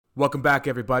Welcome back,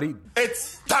 everybody.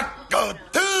 It's Taco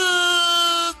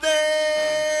Tuesday!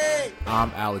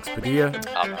 I'm Alex Padilla.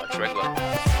 I'm Alex Regla.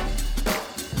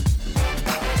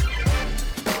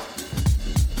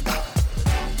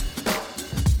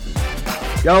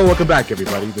 Yo, welcome back,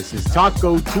 everybody. This is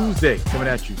Taco Tuesday coming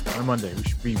at you on a Monday. We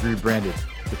should be rebranded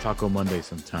to Taco Monday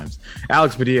sometimes.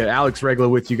 Alex Padilla, Alex Regla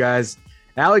with you guys.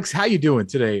 Alex, how you doing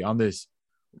today on this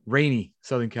rainy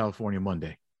Southern California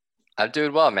Monday? I'm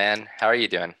doing well, man. How are you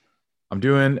doing? I'm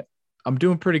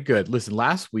doing pretty good. Listen,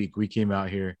 last week we came out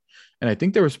here and I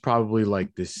think there was probably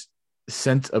like this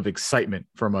sense of excitement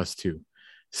from us too,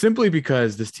 simply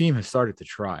because this team has started to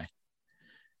try.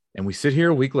 And we sit here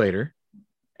a week later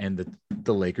and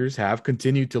the Lakers have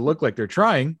continued to look like they're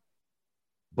trying,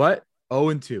 but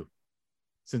 0-2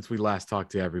 since we last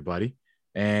talked to everybody.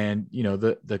 And, you know,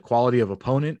 the quality of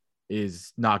opponent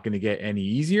is not going to get any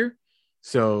easier.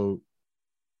 So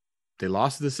they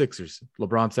lost to the Sixers.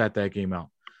 LeBron sat that game out.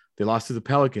 They lost to the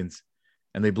Pelicans,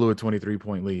 and they blew a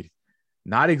 23-point lead.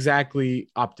 Not exactly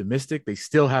optimistic. They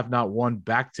still have not won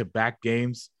back-to-back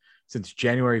games since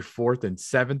January 4th and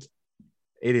 7th.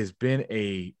 It has been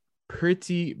a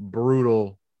pretty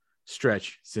brutal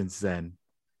stretch since then.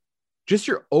 Just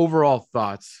your overall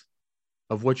thoughts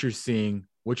of what you're seeing,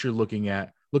 what you're looking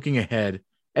at, looking ahead,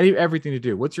 everything to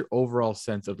do. What's your overall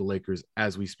sense of the Lakers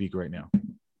as we speak right now?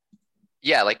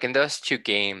 Yeah, like in those two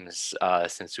games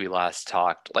since we last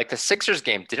talked, like the Sixers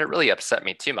game didn't really upset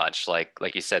me too much. Like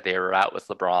you said, they were out with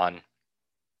LeBron.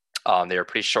 They were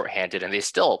pretty shorthanded, and they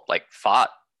still like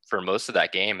fought for most of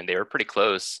that game, and they were pretty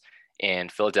close.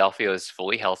 And Philadelphia was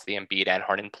fully healthy, and Embiid and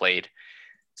Harden played.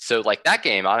 So like that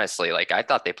game, honestly, like I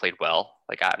thought they played well.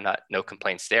 Like no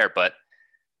complaints there. But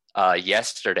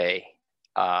yesterday,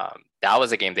 that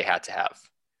was a game they had to have,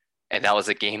 and that was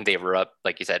a game they were up,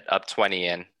 like you said, up 20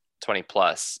 and 20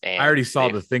 plus. And I already saw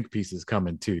the think pieces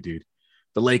coming too, dude.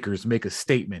 The Lakers make a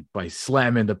statement by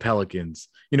slamming the Pelicans.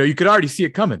 You know, you could already see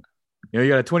it coming. You know, you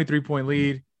got a 23-point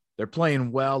lead. They're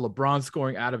playing well. LeBron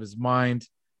scoring out of his mind.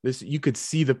 You could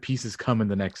see the pieces coming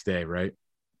the next day, right?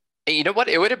 And you know what?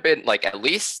 It would have been like, at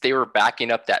least they were backing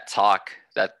up that talk,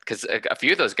 that because a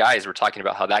few of those guys were talking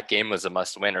about how that game was a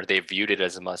must win, or they viewed it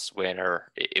as a must win,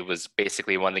 or it was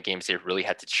basically one of the games they really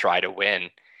had to try to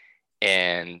win.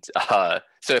 And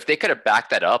so if they could have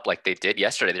backed that up like they did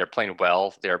yesterday, they're playing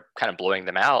well, they're kind of blowing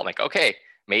them out. Like, okay,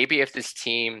 maybe if this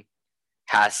team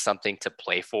has something to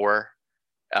play for,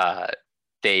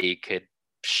 they could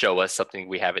show us something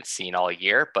we haven't seen all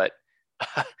year, but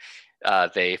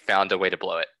they found a way to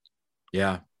blow it.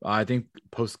 Yeah, I think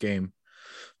post-game,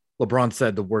 LeBron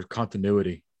said the word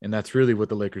continuity, and that's really what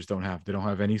the Lakers don't have. They don't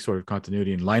have any sort of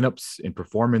continuity in lineups, in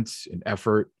performance, in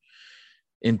effort,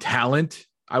 in talent,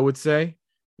 I would say.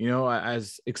 You know,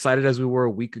 as excited as we were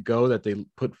a week ago that they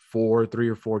put 3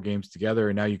 or 4 games together,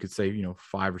 and now you could say, you know,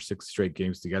 5 or 6 straight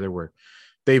games together where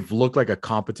they've looked like a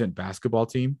competent basketball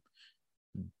team.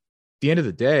 At the end of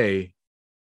the day,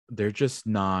 they're just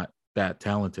not that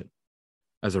talented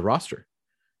as a roster.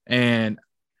 And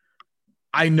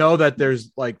I know that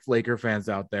there's like Laker fans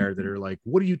out there that are like,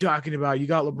 what are you talking about? You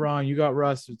got LeBron, you got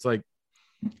Russ. It's like,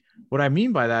 what I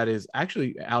mean by that is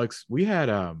actually, Alex, we had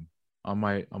on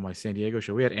my San Diego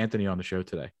show, we had Anthony on the show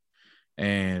today.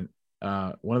 And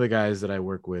one of the guys that I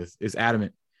work with is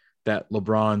adamant that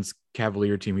LeBron's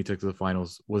Cavalier team he took to the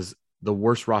finals was the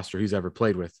worst roster he's ever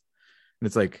played with. And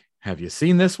it's like, have you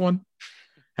seen this one?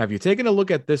 Have you taken a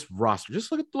look at this roster?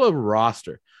 Just look at the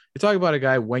roster. You're talking about a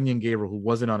guy, Wenyen Gabriel, who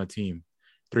wasn't on a team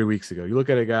 3 weeks ago. You look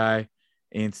at a guy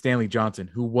in Stanley Johnson,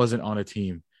 who wasn't on a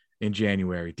team in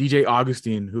January. DJ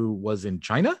Augustine, who was in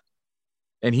China.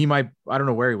 And he might, I don't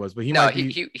know where he was, but he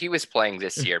was playing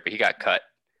this year, but he got cut.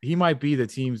 He might be the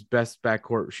team's best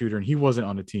backcourt shooter, and he wasn't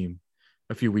on a team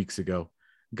a few weeks ago.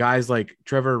 Guys like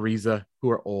Trevor Ariza, who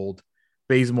are old,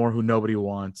 Bazemore, who nobody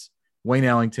wants, Wayne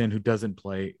Ellington, who doesn't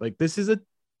play. Like, this is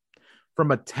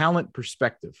from a talent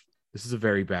perspective, this is a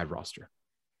very bad roster.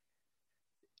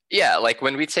 Yeah, like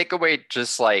when we take away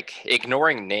just like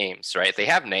ignoring names, right? They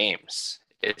have names.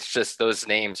 It's just those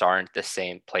names aren't the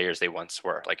same players they once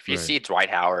were. Like if you see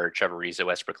Dwight Howard, Trevor Ariza,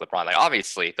 Westbrook, LeBron, like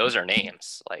obviously those are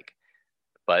names. Like,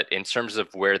 but in terms of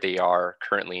where they are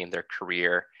currently in their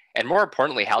career, and more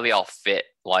importantly, how they all fit,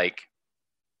 like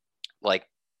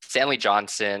Stanley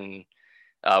Johnson,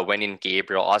 Wenyen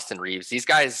Gabriel, Austin Reeves, these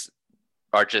guys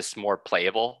are just more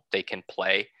playable. They can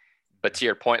play. But to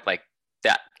your point, like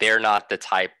that, they're not the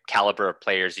type caliber of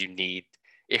players you need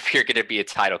if you're going to be a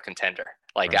title contender.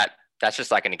 Like that's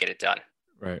just not going to get it done.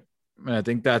 Right. And I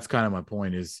think that's kind of my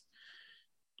point is,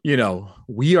 you know,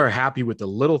 we are happy with the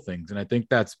little things. And I think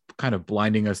that's kind of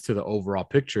blinding us to the overall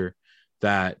picture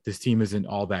that this team isn't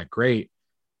all that great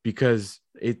because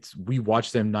we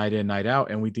watch them night in, night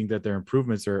out, and we think that their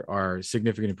improvements are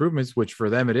significant improvements, which for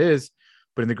them it is.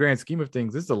 But in the grand scheme of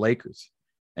things, this is the Lakers.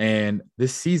 And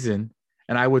this season,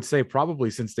 and I would say probably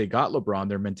since they got LeBron,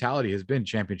 their mentality has been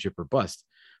championship or bust.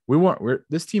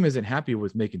 This team isn't happy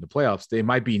with making the playoffs. They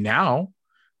might be now,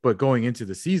 but going into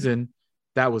the season,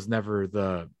 that was never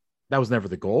the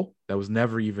goal. That was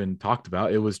never even talked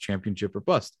about. It was championship or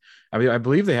bust. I mean, I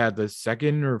believe they had the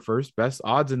second or first best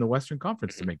odds in the Western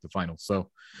Conference to make the finals. So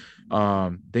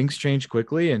things change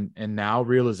quickly, and now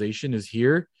realization is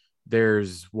here.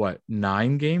 There's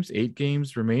 8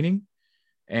 games remaining,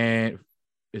 and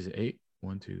is it 8?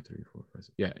 1, 2, 3, 4, 5,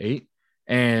 6. Yeah, 8.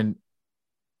 And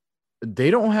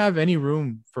they don't have any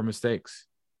room for mistakes.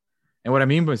 And what I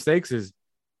mean by mistakes is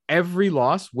every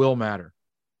loss will matter.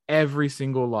 Every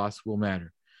single loss will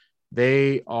matter.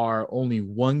 They are only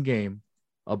 1 game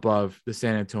above the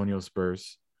San Antonio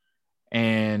Spurs.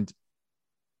 And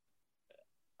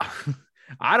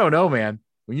I don't know, man.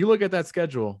 When you look at that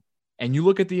schedule and you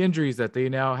look at the injuries that they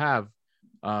now have,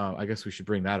 I guess we should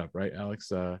bring that up, right,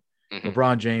 Alex?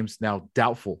 LeBron James now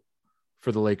doubtful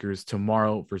for the Lakers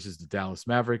tomorrow versus the Dallas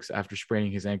Mavericks after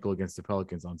spraining his ankle against the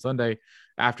Pelicans on Sunday.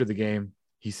 After the game,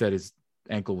 he said his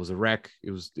ankle was a wreck.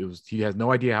 He has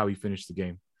no idea how he finished the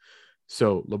game.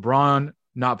 So LeBron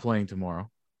not playing tomorrow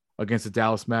against the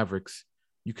Dallas Mavericks.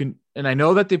 And I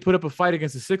know that they put up a fight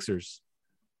against the Sixers,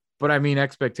 but I mean,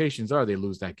 expectations are they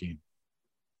lose that game.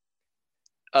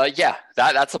 Yeah,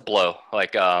 that's a blow.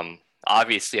 Like,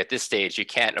 obviously at this stage, you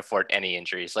can't afford any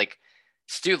injuries. Like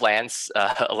Stu Lance,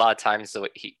 a lot of times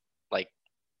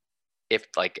if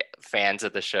fans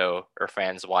of the show or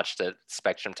fans watch the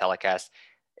Spectrum telecast,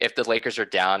 if the Lakers are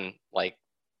down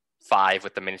 5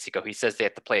 with the minutes to go, he says they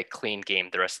have to play a clean game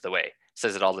the rest of the way.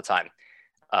 Says it all the time.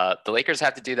 The Lakers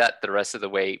have to do that the rest of the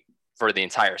way for the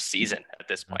entire season at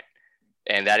this point.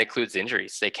 And that includes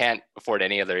injuries. They can't afford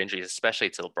any other injuries,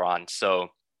 especially to LeBron. So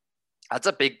that's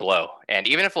a big blow. And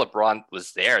even if LeBron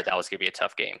was there, that was going to be a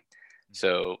tough game.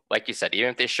 So like you said, even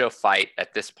if they show fight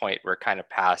at this point, we're kind of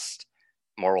past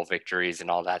moral victories and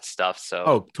all that stuff.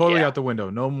 So totally out the window.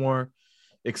 No more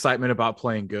excitement about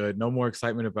playing good. No more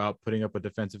excitement about putting up a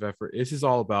defensive effort. This is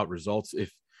all about results.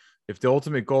 If the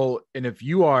ultimate goal, and if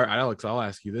you are, Alex, I'll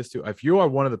ask you this too. If you are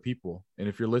one of the people, and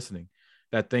if you're listening,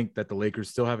 that think that the Lakers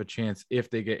still have a chance if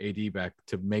they get AD back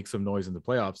to make some noise in the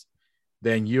playoffs,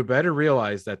 then you better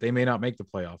realize that they may not make the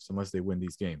playoffs unless they win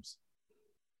these games.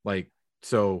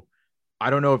 So I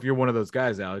don't know if you're one of those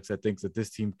guys, Alex, that thinks that this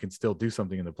team can still do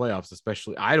something in the playoffs,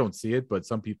 especially I don't see it, but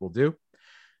some people do.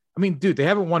 I mean, dude, they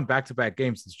haven't won back-to-back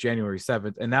games since January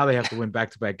 7th, and now they have to win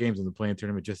back-to-back games in the play-in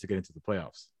tournament just to get into the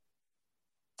playoffs.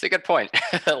 It's a good point.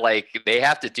 They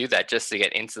have to do that just to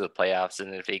get into the playoffs,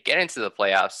 and if they get into the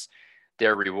playoffs,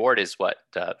 their reward is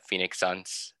Phoenix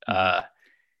Suns.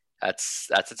 That's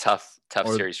a tough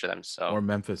series for them. So or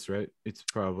Memphis, right? It's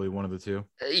probably one of the two.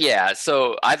 Yeah.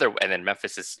 So either, and then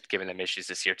Memphis is giving them issues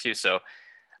this year too. So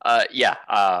yeah.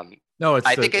 No,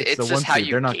 I think it's just one how seed.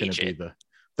 you They're not going gauge to be it.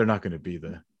 They're not going to be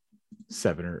the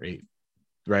 7 or 8,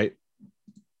 right?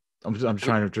 I'm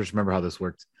trying to just remember how this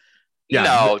worked.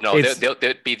 Yeah, no,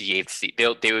 they'd be the 8th seed. They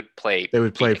would play. They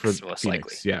would play Phoenix, for most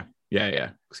Phoenix. likely.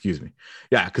 Yeah. Excuse me.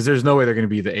 Yeah, because there's no way they're going to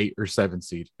be the 8 or 7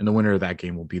 seed, and the winner of that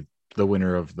game will be the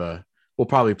winner of we'll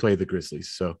probably play the Grizzlies.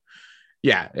 So,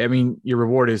 yeah, I mean, your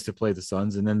reward is to play the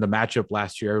Suns, and then the matchup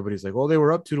last year, everybody's like, well, they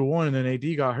were up 2-1, and then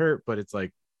AD got hurt, but it's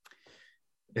like,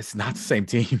 it's not the same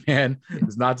team, man.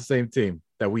 It's not the same team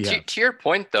that we have. To your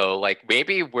point, though,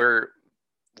 maybe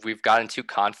we've gotten too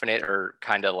confident or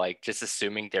kind of just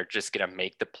assuming they're just going to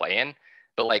make the play-in.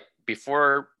 But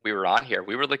before we were on here,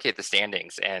 we were looking at the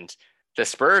standings, and the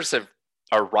Spurs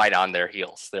are right on their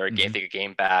heels. They're a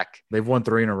game back. They've won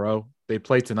 3 in a row. They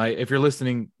play tonight. If you're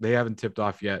listening, they haven't tipped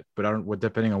off yet, but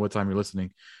depending on what time you're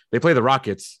listening, they play the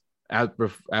Rockets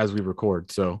as we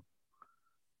record. So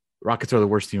Rockets are the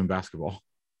worst team in basketball.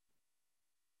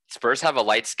 Spurs have a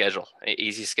light schedule, an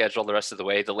easy schedule the rest of the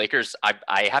way. The Lakers,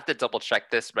 I have to double check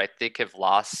this, but I think have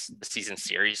lost the season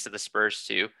series to the Spurs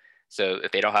too. So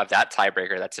if they don't have that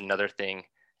tiebreaker, that's another thing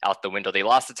out the window. They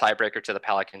lost the tiebreaker to the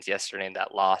Pelicans yesterday, and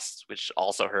that lost, which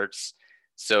also hurts.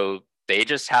 So they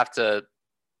just have to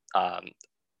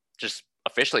just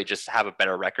officially just have a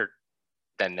better record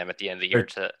than them at the end of the year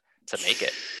to make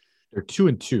it. They're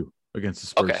 2-2 against the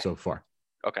Spurs so far.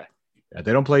 Okay. Yeah,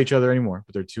 they don't play each other anymore,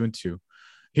 but they're 2-2.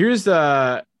 Here's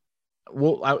I'm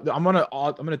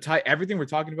gonna tie everything we're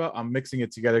talking about. I'm mixing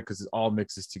it together because it all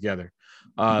mixes together.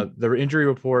 The injury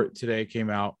report today came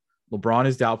out. LeBron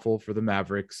is doubtful for the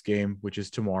Mavericks game, which is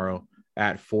tomorrow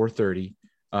at 4:30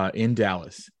 in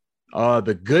Dallas.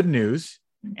 The good news,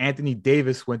 Anthony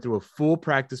Davis went through a full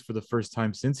practice for the first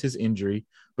time since his injury,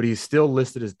 but he is still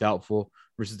listed as doubtful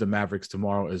versus the Mavericks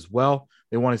tomorrow as well.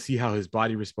 They want to see how his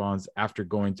body responds after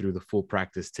going through the full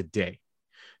practice today.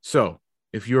 So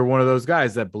if you're one of those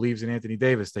guys that believes in Anthony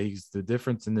Davis, that he's the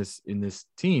difference in this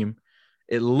team,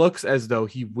 it looks as though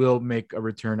he will make a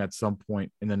return at some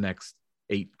point in the next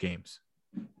 8 games.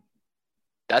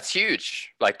 That's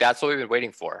huge. Like, that's what we've been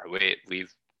waiting for.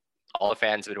 We've all the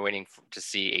fans have been waiting to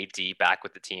see AD back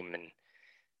with the team,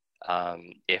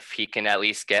 and if he can at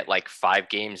least get like 5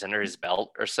 games under his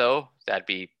belt or so, that'd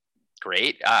be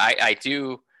great. I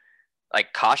do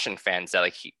like caution fans that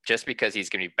like just because he's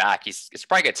going to be back, it's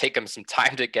probably going to take him some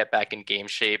time to get back in game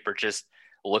shape or just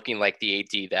looking like the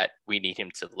AD that we need him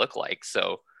to look like.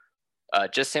 So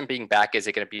just him being back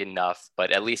isn't going to be enough,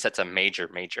 but at least that's a major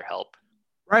help.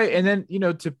 Right. And then,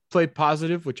 to play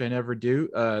positive, which I never do,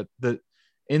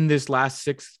 in this last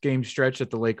 6-game stretch that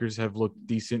the Lakers have looked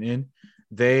decent in,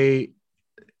 they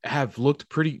have looked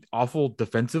pretty awful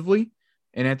defensively.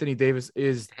 And Anthony Davis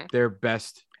is their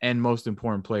best and most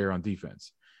important player on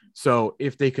defense. So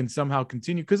if they can somehow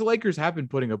continue, because the Lakers have been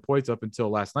putting up points up until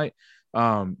last night,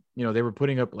 they were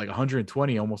putting up like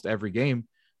 120 almost every game.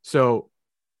 So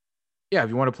yeah, if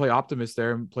you want to play optimist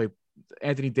there and play,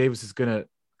 Anthony Davis is going to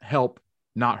help,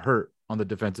 not hurt on the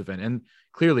defensive end. And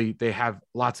clearly they have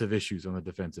lots of issues on the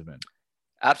defensive end.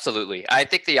 Absolutely. I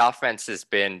think the offense has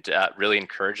been really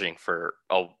encouraging for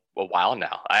a while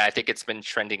now. I think it's been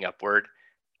trending upward.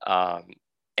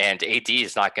 And AD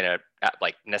is not going to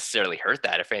like necessarily hurt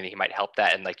that. If anything, he might help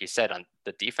that. And like you said, on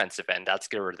the defensive end, that's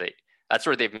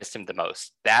where they've missed him the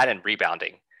most. That and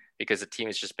rebounding, because the team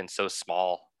has just been so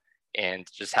small, and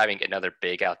just having another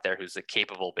big out there who's a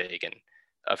capable big and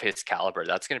of his caliber,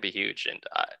 that's going to be huge. And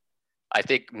I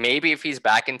think maybe if he's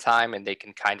back in time and they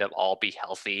can kind of all be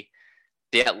healthy,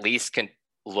 they at least can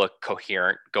look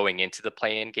coherent going into the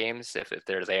play-in games if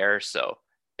they're there. So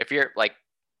if you're like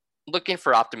looking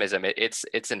for optimism, it's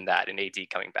in AD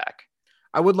coming back.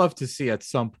 I would love to see at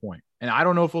some point, and I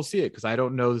don't know if we'll see it because I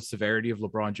don't know the severity of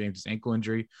LeBron James' ankle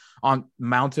injury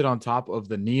mounted on top of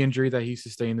the knee injury that he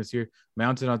sustained this year,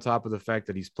 mounted on top of the fact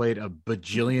that he's played a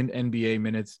bajillion NBA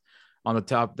minutes, on the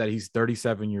top that he's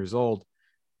 37 years old.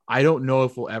 I don't know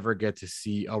if we'll ever get to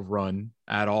see a run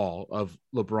at all of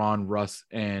LeBron, Russ,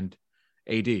 and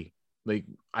AD. Like,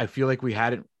 I feel like we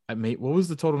hadn't. What was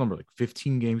the total number? Like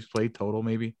 15 games played total,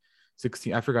 maybe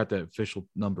 16. I forgot the official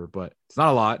number, but it's not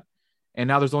a lot. And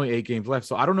now there's only 8 games left.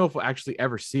 So I don't know if we'll actually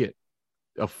ever see it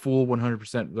a full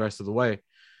 100% the rest of the way.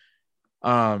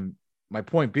 My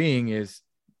point being is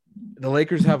the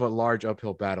Lakers have a large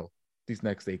uphill battle these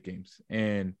next 8 games.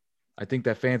 And I think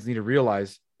that fans need to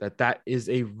realize that is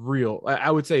a real, I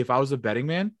would say if I was a betting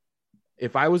man,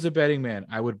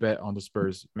 I would bet on the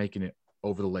Spurs making it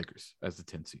over the Lakers as the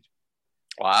 10th seed.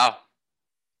 Wow.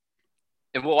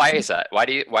 And why is that? Why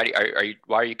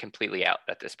are you completely out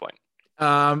at this point?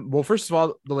 Well, first of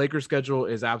all, the Lakers schedule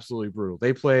is absolutely brutal.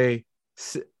 They play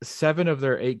 7 of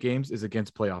their 8 games is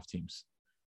against playoff teams.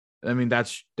 I mean,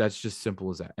 that's just simple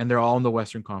as that. And they're all in the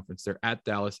Western Conference. They're at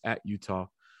Dallas, at Utah.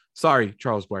 Sorry,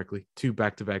 Charles Barkley, 2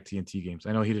 back-to-back TNT games.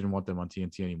 I know he didn't want them on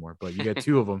TNT anymore, but you get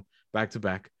 2 of them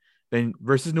back-to-back. Then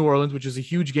versus New Orleans, which is a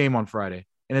huge game on Friday.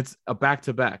 And it's a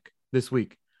back-to-back this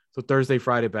week. So Thursday,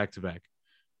 Friday, back-to-back.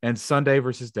 And Sunday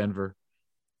versus Denver.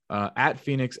 At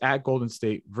Phoenix, at Golden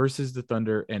State versus the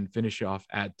Thunder, and finish off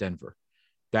at Denver.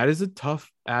 That is a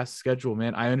tough-ass schedule,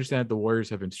 man. I understand the Warriors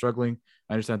have been struggling.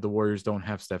 I understand the Warriors don't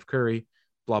have Steph Curry,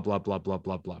 blah, blah, blah, blah,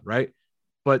 blah, blah, right?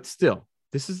 But still,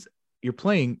 you're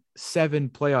playing 7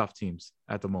 playoff teams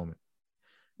at the moment.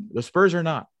 The Spurs are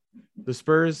not. The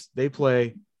Spurs, they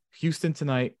play Houston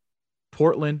tonight,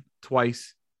 Portland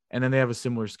twice, and then they have a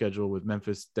similar schedule with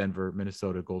Memphis, Denver,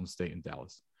 Minnesota, Golden State, and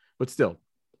Dallas. But still,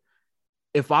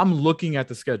 if I'm looking at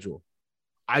the schedule,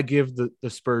 I give the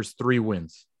Spurs 3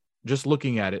 wins. Just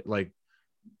looking at it, like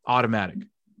automatic.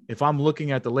 If I'm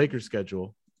looking at the Lakers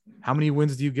schedule, how many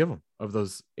wins do you give them of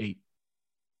those 8?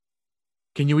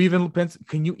 Can you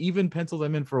even pencil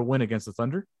them in for a win against the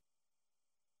Thunder?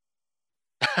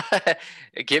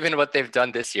 Given what they've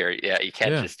done this year, yeah, you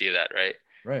can't just do that, right?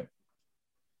 Right.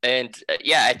 And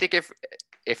I think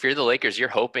if you're the Lakers, you're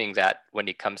hoping that when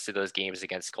it comes to those games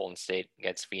against Golden State,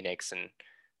 against Phoenix, and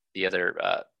the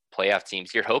other playoff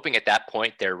teams, you're hoping at that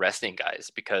point they're resting guys,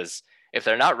 because if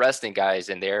they're not resting guys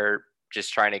and they're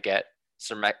just trying to get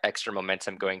some extra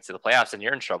momentum going to the playoffs, then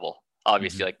you're in trouble.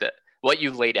 Obviously, like what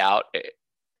you laid out,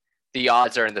 the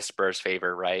odds are in the Spurs'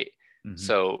 favor, right? Mm-hmm.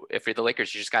 So if you're the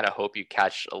Lakers, you just kind of hope you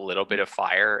catch a little bit of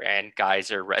fire and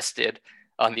guys are rested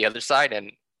on the other side.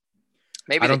 And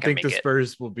Maybe I they don't can think the make it.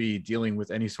 Spurs will be dealing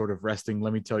with any sort of resting.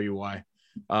 Let me tell you why.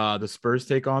 The Spurs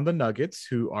take on the Nuggets,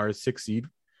 who are a 6 seed.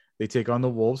 They take on the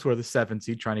Wolves, who are the 7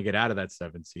 seed, trying to get out of that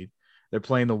 7 seed. They're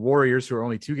playing the Warriors, who are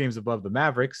only 2 games above the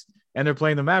Mavericks, and they're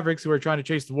playing the Mavericks, who are trying to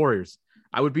chase the Warriors.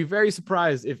 I would be very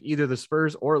surprised if either the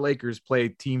Spurs or Lakers play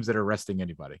teams that are resting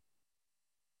anybody.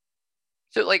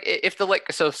 So like if the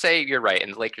so say you're right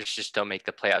and the Lakers just don't make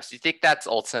the playoffs, do you think that's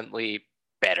ultimately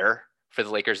better for the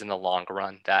Lakers in the long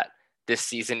run that this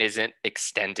season isn't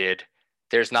extended?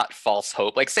 There's not false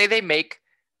hope. Like say they make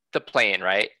the play-in,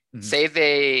 right? Mhm. Say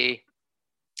they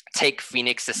take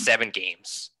Phoenix to 7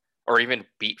 games or even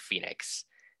beat Phoenix.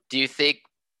 Do you think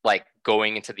like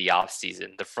going into the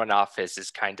offseason, the front office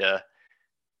is kind of,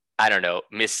 I don't know,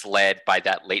 misled by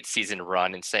that late season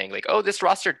run and saying like, oh, this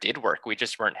roster did work. We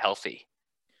just weren't healthy.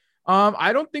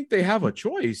 I don't think they have a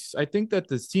choice. I think that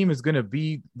this team is going to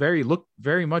be look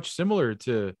very much similar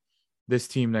to this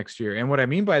team next year. And what I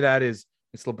mean by that is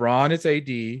it's LeBron, it's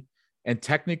AD, and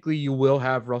technically you will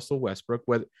have Russell Westbrook.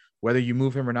 Whether you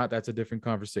move him or not, that's a different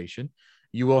conversation.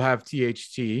 You will have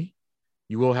THT.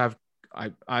 You will have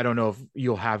I don't know if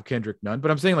you'll have Kendrick Nunn,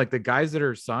 but I'm saying like the guys that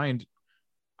are signed,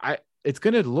 it's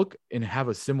going to look and have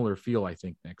a similar feel, I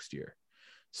think, next year.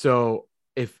 So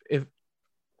if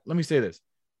let me say this,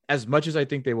 as much as I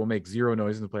think they will make zero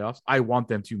noise in the playoffs, I want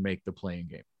them to make the playing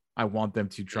game. I want them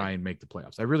to try and make the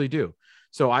playoffs. I really do.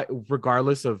 So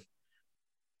regardless of,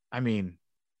 I mean,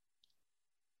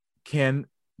 can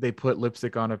they put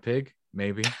lipstick on a pig?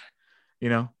 Maybe,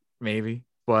 maybe,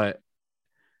 but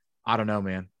I don't know,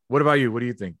 man. What about you? What do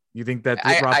you think? You think that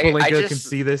Rob Pelinka can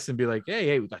see this and be like,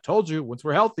 hey, I told you, once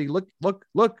we're healthy, look.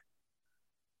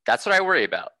 That's what I worry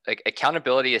about. Like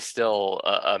accountability is still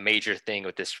a major thing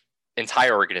with this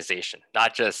entire organization,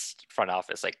 not just front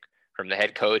office, like from the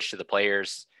head coach to the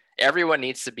players. Everyone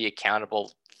needs to be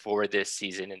accountable for this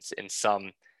season in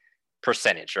some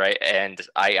percentage, right? And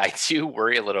I do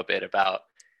worry a little bit about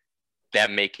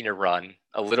them making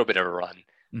a little bit of a run,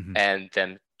 and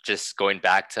them just going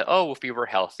back to, oh, if we were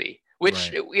healthy,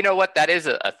 which, right, you know what, that is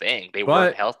a thing. They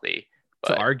weren't healthy.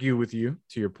 But to argue with you,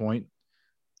 to your point,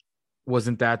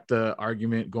 wasn't that the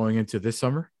argument going into this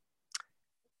summer?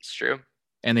 It's true.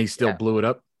 And they still blew it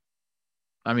up.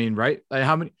 I mean, right? Like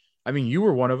how many? I mean, you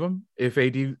were one of them. If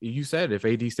you said if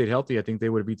AD stayed healthy, I think they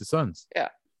would have beat the Suns. Yeah.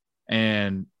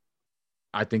 And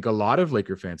I think a lot of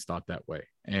Laker fans thought that way.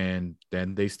 And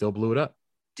then they still blew it up.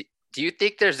 Do you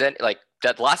think there's any, like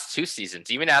that last 2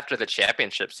 seasons, even after the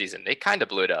championship season, they kind of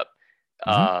blew it up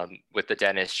with the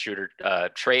Dennis Schroeder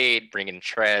trade, bringing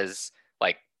Trez,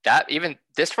 like that. Even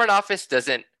this front office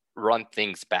doesn't run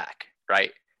things back,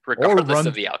 right? Regardless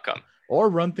of the outcome. Or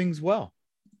run things well.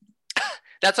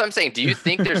 That's what I'm saying. Do you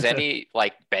think there's any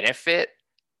like benefit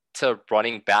to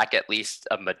running back at least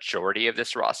a majority of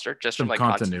this roster just from like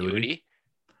continuity?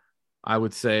 I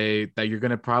would say that you're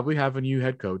going to probably have a new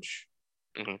head coach.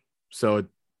 So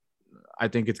I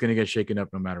think it's going to get shaken up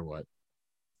no matter what.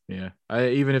 Yeah.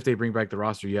 Even if they bring back the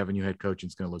roster, you have a new head coach and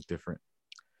it's going to look different.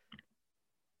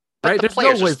 But right? There's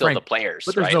no way the players.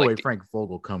 But there's right? no like way Frank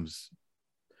Vogel comes.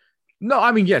 No,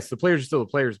 I mean, yes, the players are still the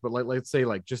players, but let's say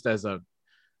like just as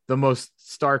the most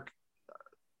stark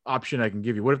option I can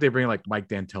give you. What if they bring like Mike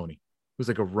D'Antoni, who's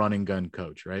like a run and gun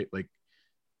coach, right? Like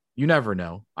you never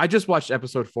know. I just watched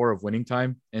episode 4 of Winning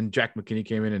Time, and Jack McKinney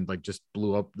came in and like just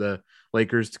blew up the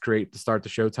Lakers to start the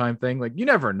Showtime thing. Like you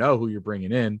never know who you're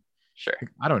bringing in. Sure.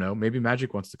 I don't know. Maybe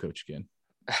Magic wants to coach again.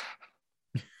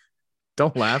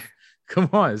 Don't laugh. Come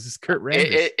on, this is Kurt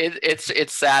Rambis.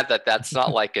 It's sad that that's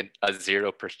not like a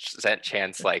 0%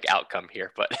 chance like outcome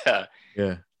here, but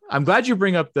yeah, I'm glad you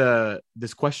bring up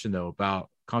this question though about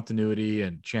continuity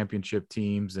and championship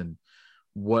teams and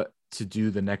what to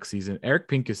do the next season. Eric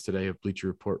Pincus today of Bleacher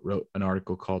Report wrote an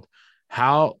article called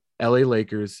 "How LA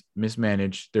Lakers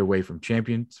Mismanaged Their Way from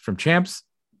Champs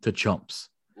to Chumps,"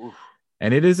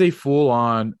 and it is a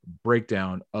full-on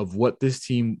breakdown of what this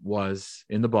team was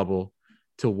in the bubble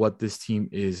to what this team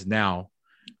is now.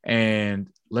 And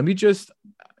let me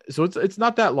so it's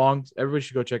not that long. Everybody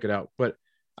should go check it out. But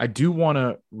I do want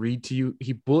to read to you.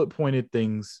 He bullet pointed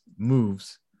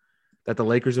moves that the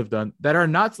Lakers have done that are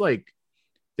not like,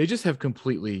 they just have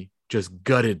completely just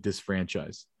gutted this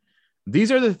franchise.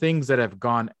 These are the things that have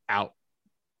gone out.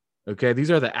 Okay. These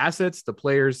are the assets, the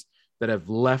players that have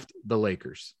left the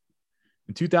Lakers.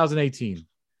 In 2018,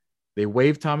 they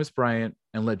waived Thomas Bryant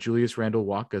and let Julius Randle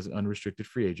walk as an unrestricted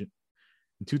free agent.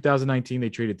 In 2019, they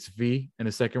traded Svi and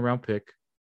a second-round pick.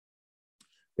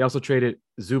 They also traded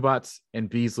Zubats and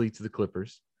Beasley to the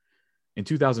Clippers. In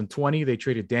 2020, they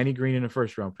traded Danny Green and a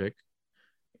first-round pick.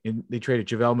 They traded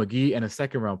JaVale McGee and a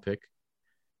second-round pick.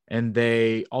 And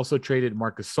they also traded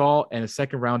Marc Gasol and a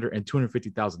second rounder and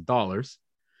 $250,000.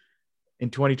 In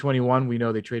 2021, we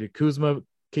know they traded Kuzma,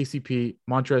 KCP,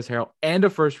 Montrezl Harrell, and a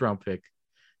first-round pick,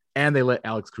 and they let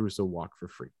Alex Caruso walk for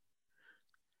free.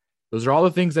 Those are all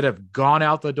the things that have gone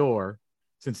out the door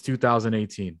since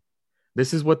 2018.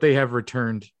 This is what they have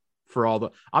returned for all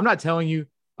the – I'm not telling you.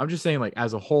 I'm just saying, like,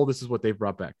 as a whole, this is what they've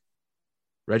brought back.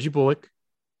 Reggie Bullock,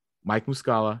 Mike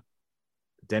Muscala,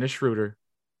 Dennis Schroeder,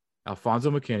 Alfonso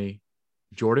McKinney,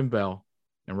 Jordan Bell,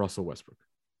 and Russell Westbrook.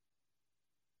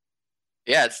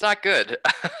 Yeah, it's not good.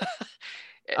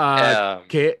 Kuzma,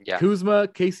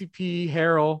 KCP,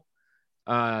 Harrell,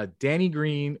 Danny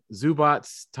Green,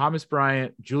 Zubats, Thomas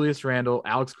Bryant, Julius Randle,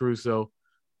 Alex Caruso,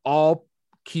 all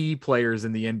key players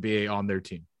in the NBA on their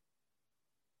team.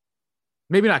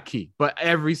 Maybe not key, but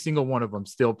every single one of them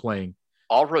still playing.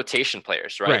 All rotation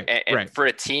players, right? And right. For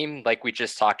a team like we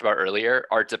just talked about earlier,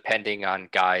 are depending on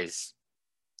guys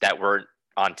that weren't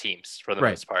on teams for the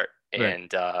most part.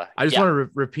 And I just want to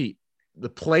repeat, the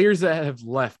players that have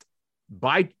left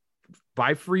by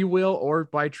free will or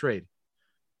by trade: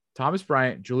 Thomas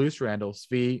Bryant, Julius Randle,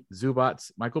 Svi,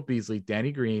 Zubats, Michael Beasley,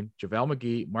 Danny Green, JaVale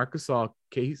McGee, Marc Gasol,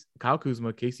 Kyle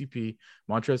Kuzma, KCP,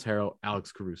 Montrezl Harrell,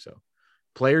 Alex Caruso.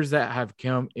 Players that have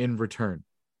come in return: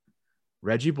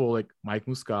 Reggie Bullock, Mike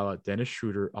Muscala, Dennis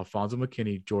Schroeder, Alfonso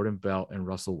McKinney, Jordan Bell, and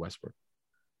Russell Westbrook.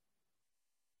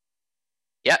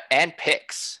 Yeah, and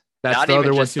picks. That's not the even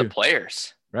other just one the too.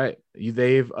 players. Right.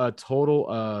 They've a total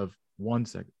of 3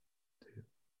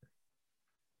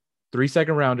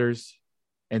 second rounders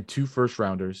and 2 first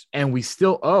rounders. And we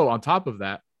still owe, on top of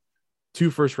that,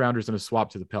 2 first rounders and a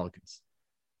swap to the Pelicans.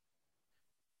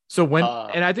 So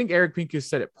and I think Eric Pincus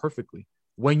said it perfectly.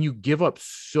 When you give up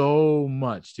so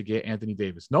much to get Anthony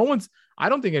Davis, I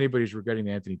don't think anybody's regretting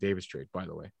the Anthony Davis trade, by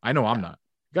the way. I know I'm not.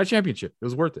 Got a championship. It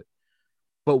was worth it.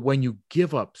 But when you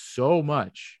give up so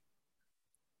much,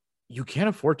 you can't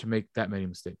afford to make that many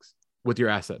mistakes with your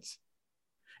assets.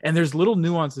 And there's little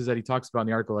nuances that he talks about in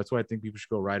the article. That's why I think people should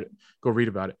go read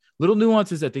about it. Little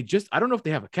nuances that I don't know if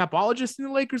they have a capologist in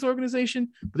the Lakers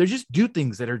organization, but they just do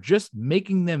things that are just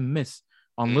making them miss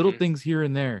on little things here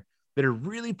and there that are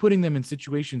really putting them in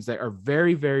situations that are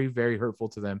very, very, very hurtful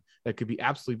to them, that could be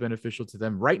absolutely beneficial to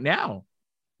them right now.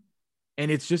 And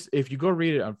it's just, if you go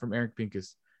read it from Eric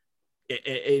Pincus,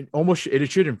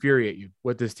 it should infuriate you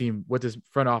what this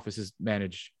front office has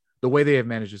managed, the way they have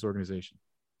managed this organization.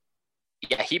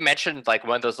 Yeah, he mentioned like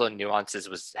one of those little nuances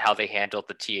was how they handled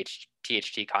the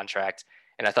THT contract,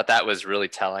 and I thought that was really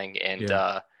telling. And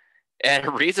and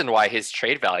a reason why his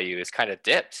trade value is kind of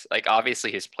dipped. Like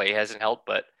obviously his play hasn't helped,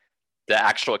 but the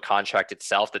actual contract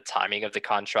itself, the timing of the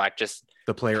contract, just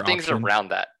the player things option around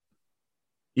that.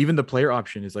 Even the player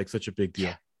option is like such a big deal.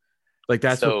 Yeah. Like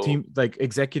that's what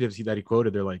executives that he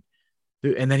quoted. They're like,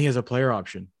 dude, and then he has a player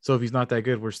option. So if he's not that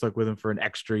good, we're stuck with him for an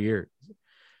extra year.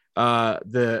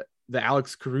 The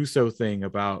Alex Caruso thing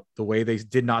about the way they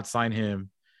did not sign him,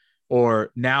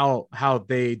 or now how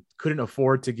they couldn't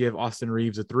afford to give Austin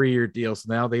Reeves a 3-year deal.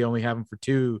 So now they only have him for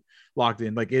 2 locked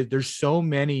in. Like there's so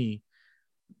many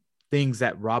things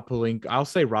that I'll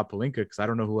say Rob Pelinka, because I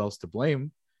don't know who else to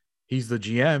blame. He's the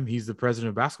GM. He's the president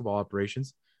of basketball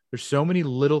operations. There's so many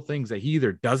little things that he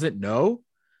either doesn't know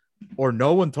or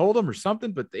no one told him or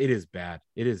something, but it is bad.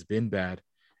 It has been bad.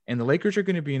 And the Lakers are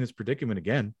going to be in this predicament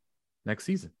again next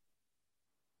season.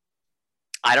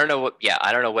 I don't know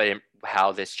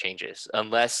how this changes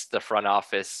unless the front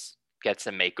office gets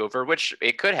a makeover, which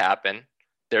it could happen.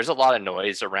 There's a lot of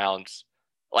noise around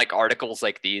like articles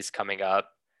like these coming up,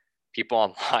 people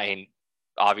online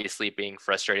obviously being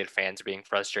frustrated, fans being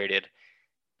frustrated.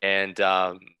 And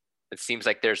it seems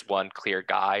like there's one clear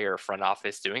guy or front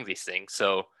office doing these things.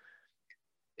 So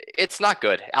it's not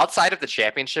good outside of the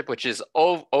championship, which is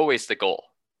always the goal.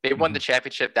 They won the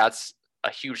championship. That's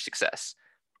a huge success.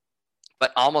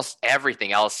 But almost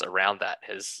everything else around that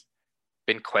has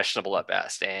been questionable at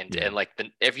best. And like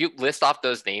if you list off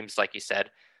those names, like you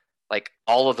said, like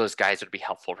all of those guys would be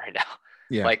helpful right now.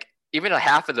 Yeah. Like even a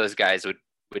half of those guys would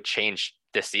change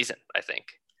this season, I think.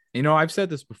 You know, I've said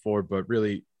this before, but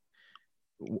really,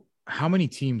 how many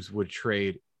teams would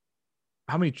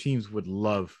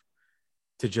love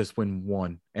to just win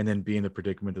one and then be in the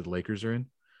predicament that the Lakers are in?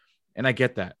 And I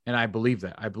get that. And I believe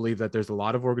that. I believe that there's a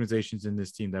lot of organizations in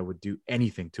this team that would do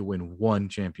anything to win one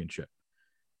championship.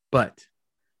 But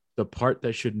the part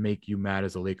that should make you mad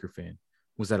as a Laker fan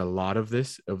was that a lot of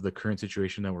the current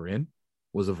situation that we're in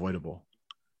was avoidable.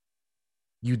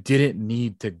 You didn't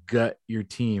need to gut your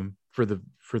team for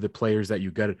the players that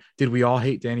you gutted. Did we all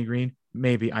hate Danny Green?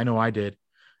 Maybe. I know I did.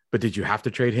 But did you have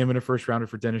to trade him in a first rounder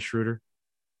for Dennis Schroeder?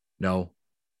 No.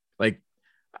 Like,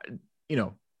 You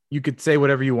know, you could say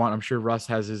whatever you want. I'm sure Russ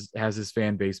has his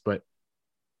fan base, but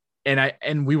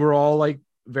and we were all like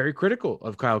very critical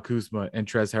of Kyle Kuzma and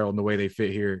Trez Harrell and the way they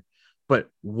fit here. But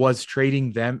was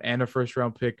trading them and a first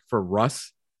round pick for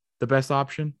Russ the best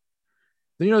option?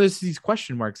 There's these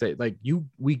question marks that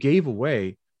we gave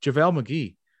away JaVale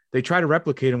McGee. They try to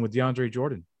replicate him with DeAndre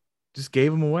Jordan. Just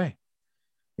gave him away.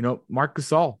 Marc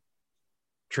Gasol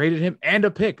traded him and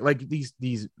a pick. Like these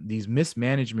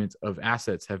mismanagement of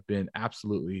assets have been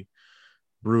absolutely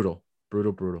brutal.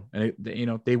 And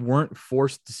they weren't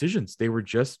forced decisions. They were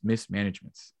just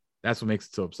mismanagements. That's what makes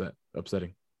it so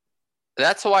upsetting.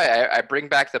 That's why I bring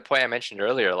back the point I mentioned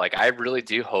earlier. Like, I really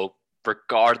do hope,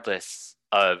 regardless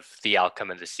of the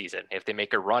outcome of the season, if they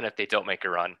make a run, if they don't make a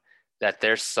run, that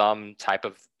there's some type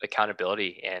of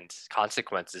accountability and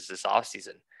consequences this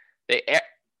offseason.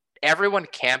 Everyone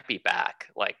can't be back,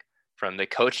 like from the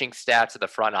coaching staff to the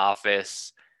front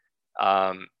office.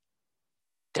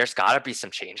 There's got to be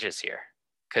some changes here,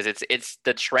 because it's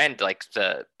the trend, like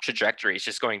the trajectory is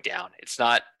just going down. It's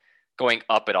not going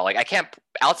up at all. Like, I can't,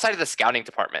 outside of the scouting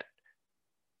department,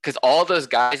 because all those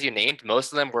guys you named,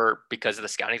 most of them were because of the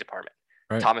scouting department.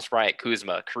 Right. Thomas Bryant,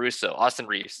 Kuzma, Caruso, Austin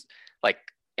Reeves, like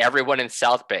everyone in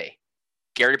South Bay.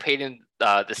 Gary Payton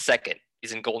the second,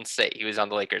 he's in Golden State. He was on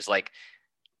the Lakers. Like,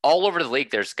 all over the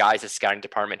league, there's guys the scouting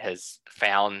department has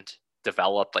found,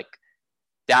 developed. Like,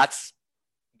 that's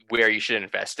where you should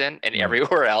invest in, and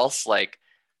everywhere else, like,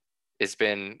 it's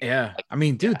been. Yeah, like, I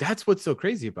mean, dude, that's what's so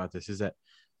crazy about this is that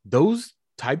those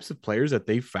types of players that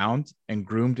they found and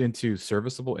groomed into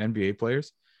serviceable NBA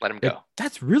players, let them go.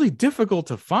 That's really difficult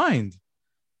to find.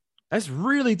 That's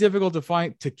really difficult to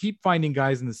find, to keep finding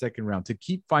guys in the second round, to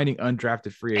keep finding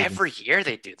undrafted free agents. Every year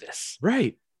they do this.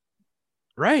 Right.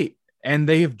 And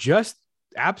they have just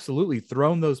absolutely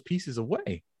thrown those pieces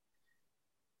away.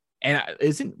 And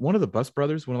isn't one of the Bus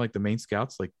brothers one of like the main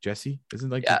scouts, like Jesse? Isn't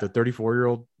the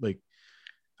 34-year-old? Like,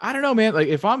 I don't know, man. Like,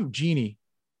 if I'm Genie,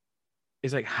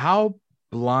 it's like, how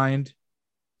blind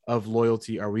of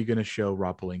loyalty are we going to show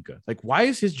Rob Pelinka? Like, why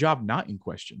is his job not in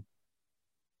question?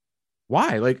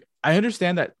 Why? Like, I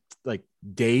understand that, like,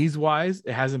 days wise,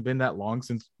 it hasn't been that long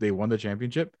since they won the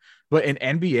championship, but in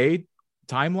NBA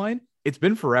timeline, it's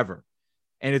been forever.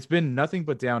 And it's been nothing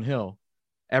but downhill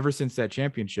ever since that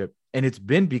championship. And it's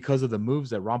been because of the moves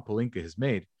that Ron Pelinka has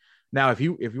made. Now, if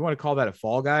you want to call that a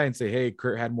fall guy and say, hey,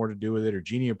 Kurt had more to do with it, or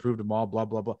Genie approved them all, blah,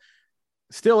 blah, blah.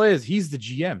 Still is. He's the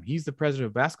GM. He's the president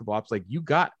of basketball ops. Like,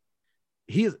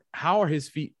 how are his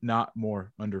feet not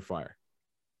more under fire?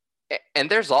 And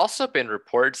there's also been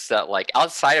reports that, like,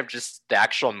 outside of just the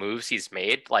actual moves he's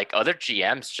made, like, other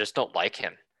GMs just don't like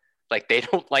him. Like, they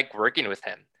don't like working with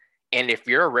him. And if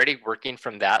you're already working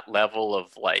from that level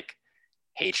of, like,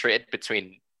 hatred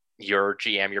between your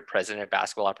GM, your president of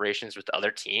basketball operations, with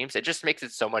other teams, it just makes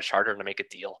it so much harder to make a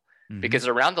deal. Mm-hmm. Because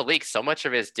around the league, so much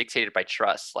of it is dictated by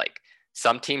trust. Like,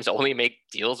 some teams only make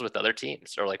deals with other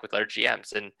teams or like with other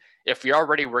GMs. And if you're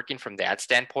already working from that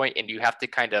standpoint and you have to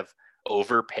kind of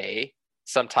overpay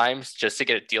sometimes just to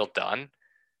get a deal done,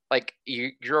 like,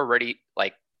 you're already,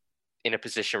 like, in a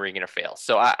position where you're going to fail.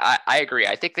 So I agree.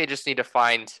 I think they just need to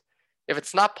find, if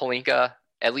it's not Pelinka,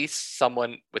 at least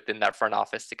someone within that front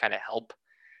office to kind of help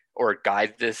or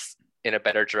guide this in a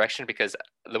better direction, because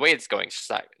the way it's going, it's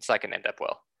not going to end up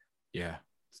well. Yeah,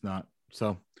 it's not.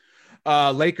 So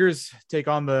Lakers take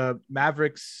on the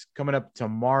Mavericks coming up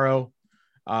tomorrow.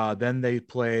 Then they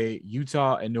play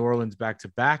Utah and New Orleans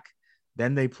back-to-back.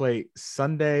 Then they play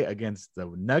Sunday against the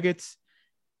Nuggets.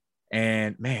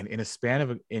 And man, in a span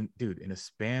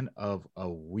of a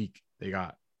week, they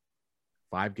got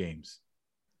 5 games.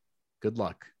 Good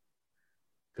luck.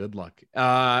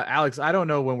 Alex, I don't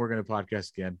know when we're going to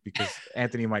podcast again, because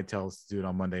Anthony might tell us to do it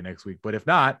on Monday next week. But if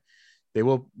not,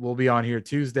 we'll be on here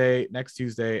next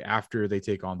Tuesday after they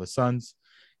take on the Suns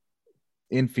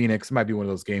in Phoenix. It might be one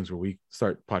of those games where we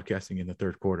start podcasting in the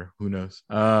third quarter. Who knows?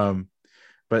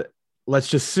 But let's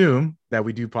just assume that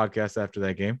we do podcast after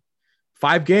that game.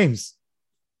 5 games,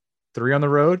 3 on the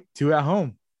road, 2 at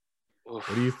home. Oof.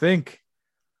 What do you think?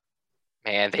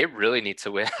 Man, they really need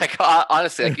to win. Like,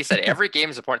 honestly, like you said, every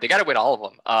game is important. They got to win all of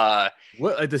them.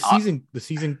 The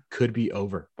season could be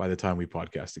over by the time we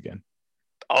podcast again.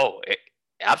 Oh,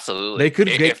 absolutely. They could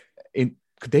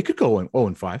go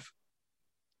 0-5.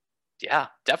 Yeah,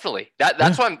 definitely.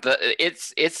 That's why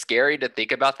it's scary to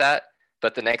think about that.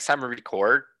 But the next time we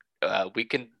record, we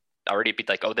can already be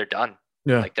like, oh, they're done.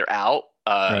 Yeah. Like, they're out.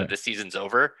 Right. The season's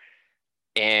over.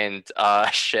 And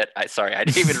shit, I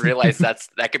didn't even realize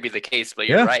that could be the case, but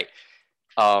you're right.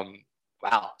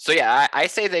 Wow. So yeah, I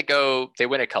say they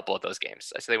win a couple of those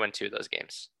games. I say they win 2 of those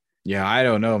games. Yeah, I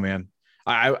don't know, man.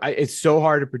 It's so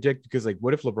hard to predict because like,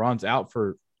 what if LeBron's out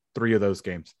for 3 of those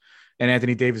games, and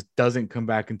Anthony Davis doesn't come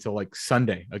back until like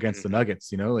Sunday against the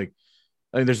Nuggets? You know, like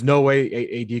I mean, there's no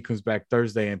way AD comes back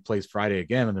Thursday and plays Friday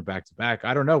again on the back to back.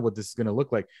 I don't know what this is going to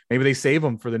look like. Maybe they save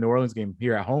him for the New Orleans game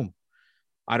here at home.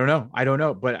 I don't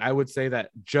know. But I would say that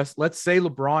just let's say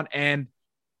LeBron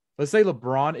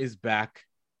is back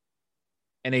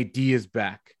and AD is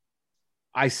back.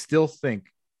 I still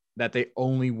think that they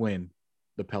only win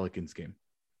the Pelicans game.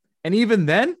 And even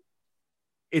then,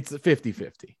 it's a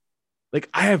 50-50. Like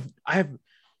I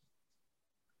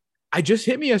just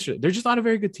hit me yesterday. They're just not a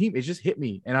very good team. It just hit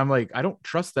me. And I'm like, I don't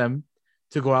trust them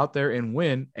to go out there and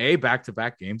win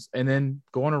back-to-back games and then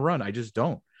go on a run. I just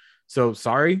don't. So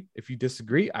sorry if you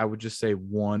disagree. I would just say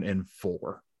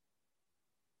 1-4.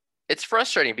 It's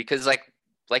frustrating because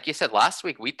like you said last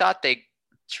week, we thought they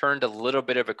turned a little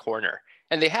bit of a corner,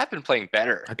 and they have been playing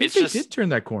better. I think they did turn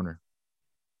that corner.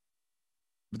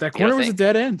 But that corner was a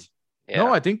dead end. Yeah.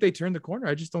 No, I think they turned the corner.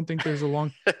 I just don't think there's a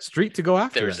long street to go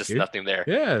after. There's just nothing there.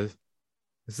 Yeah.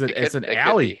 It's an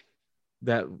alley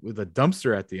that with a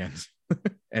dumpster at the end,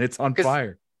 and it's on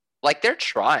fire. Like they're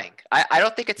trying. I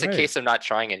don't think it's a case of not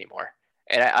trying anymore.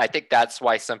 And I think that's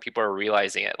why some people are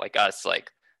realizing it, like us,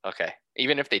 like, okay,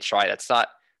 even if they try,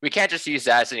 we can't just use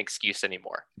that as an excuse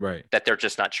anymore. Right. That they're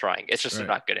just not trying. It's just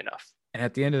not good enough. And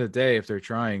at the end of the day, if they're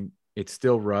trying, it's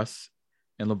still Russ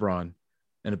and LeBron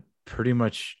and pretty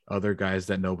much other guys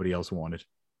that nobody else wanted.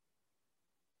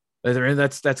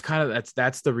 That's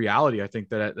the reality. I think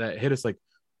that hit us like,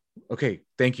 okay,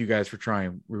 thank you guys for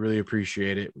trying. We really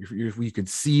appreciate it. We can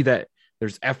see that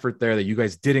there's effort there, that you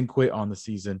guys didn't quit on the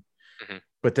season. Mm-hmm.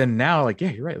 But then now, like, yeah,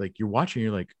 you're right. Like you're watching,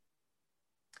 you're like,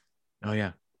 oh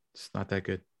yeah, it's not that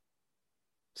good.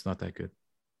 It's not that good.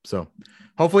 So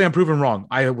hopefully I'm proven wrong.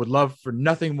 I would love for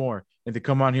nothing more than to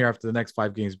come on here after the next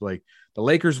 5 games, Blake. The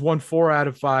Lakers won 4 out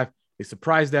of 5. They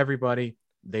surprised everybody.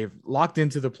 They've locked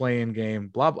into the play-in game.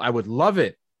 Blah, blah. I would love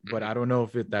it, but I don't know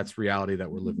if that's reality that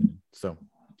we're living in. So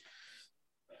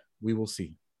we will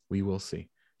see.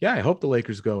 Yeah, I hope the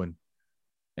Lakers go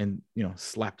and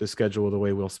slap the schedule the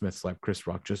way Will Smith slapped Chris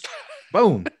Rock. Just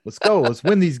boom, let's go. Let's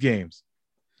win these games.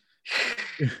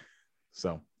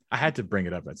 So I had to bring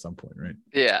it up at some point, right?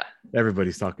 Yeah.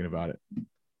 Everybody's talking about it.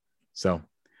 So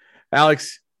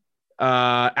Alex,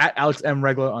 at Alex M.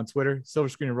 Regla on Twitter,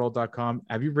 silverscreenandroll.com.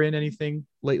 Have you written anything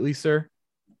lately, sir?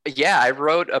 Yeah, I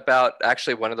wrote about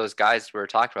actually one of those guys we were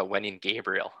talking about, Wenyen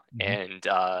Gabriel, and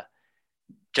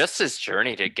just his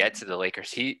journey to get to the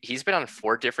Lakers. He's been on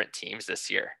 4 different teams this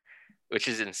year, which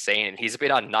is insane. And he's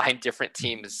been on 9 different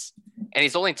teams, and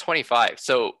he's only 25.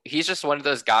 So he's just one of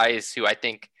those guys who I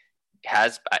think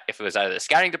has, if it was either the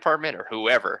scouting department or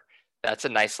whoever, that's a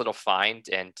nice little find.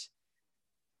 And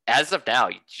as of now,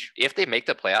 if they make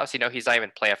the playoffs, he's not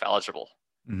even playoff eligible.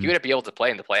 He wouldn't be able to play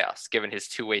in the playoffs given his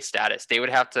 2-way status. They would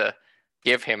have to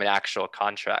give him an actual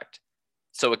contract.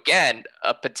 So again,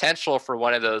 a potential for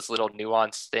one of those little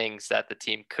nuanced things that the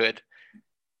team could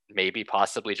maybe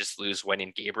possibly just lose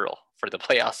Wenyen Gabriel for the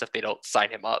playoffs if they don't sign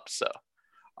him up. So,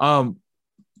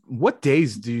 what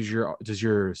days does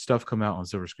your stuff come out on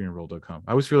silverscreenandroll.com?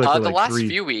 I always feel like the last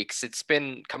few weeks it's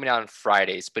been coming out on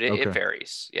Fridays, but it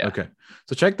varies. Yeah. Okay.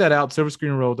 So check that out,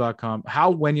 silverscreenandroll.com.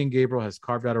 How Wenyen Gabriel has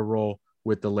carved out a role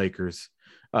with the Lakers.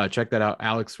 Check that out.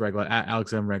 Alex Regla at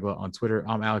Alex M. Regla on Twitter.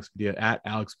 I'm Alex Padilla at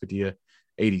Alex Padilla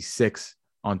 86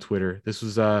 on Twitter. This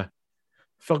was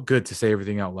felt good to say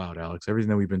everything out loud, Alex. Everything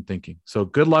that we've been thinking. So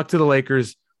good luck to the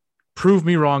Lakers. Prove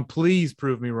me wrong. Please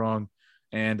prove me wrong.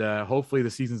 And hopefully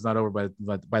the season's not over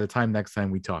by the time next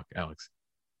time we talk, Alex.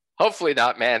 Hopefully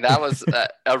not, man. That was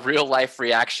a real life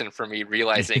reaction for me,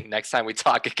 realizing next time we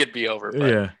talk, it could be over.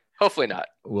 But hopefully not.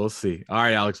 We'll see. All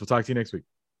right, Alex. We'll talk to you next week.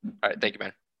 All right. Thank you,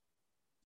 man.